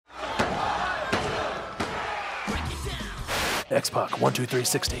X-Pac,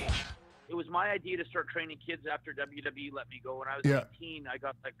 12360. It was my idea to start training kids after WWE let me go. When I was 18, I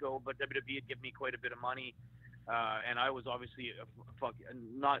got let go, but WWE had given me quite a bit of money, and I was obviously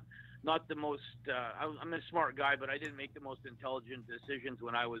not the most. I'm a smart guy, but I didn't make the most intelligent decisions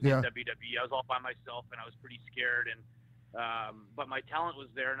when I was in WWE. I was all by myself, and I was pretty scared. And but my talent was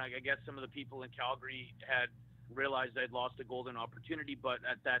there, and I guess some of the people in Calgary had realized I'd lost a golden opportunity. But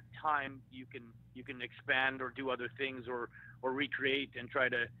at that time, you can expand or do other things or recreate and try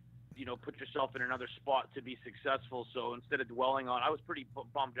to, you know, put yourself in another spot to be successful. So instead of dwelling on, I was pretty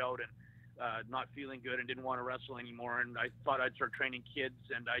bummed out and not feeling good and didn't want to wrestle anymore. And I thought I'd start training kids,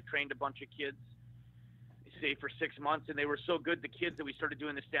 and I trained a bunch of kids, say for 6 months, and they were so good, the kids, that we started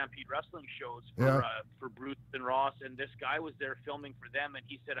doing the Stampede Wrestling shows for Bruce and Ross. And this guy was there filming for them, and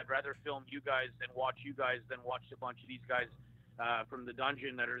he said, I'd rather film you guys and watch you guys than watch a bunch of these guys from the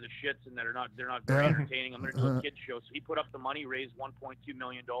dungeon that are the shits and that are not very entertaining. I'm going to do a kid show. So he put up the money, raised $1.2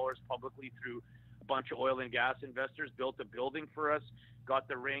 million publicly through a bunch of oil and gas investors, built a building for us, got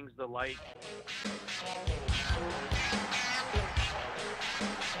the rings, the lights.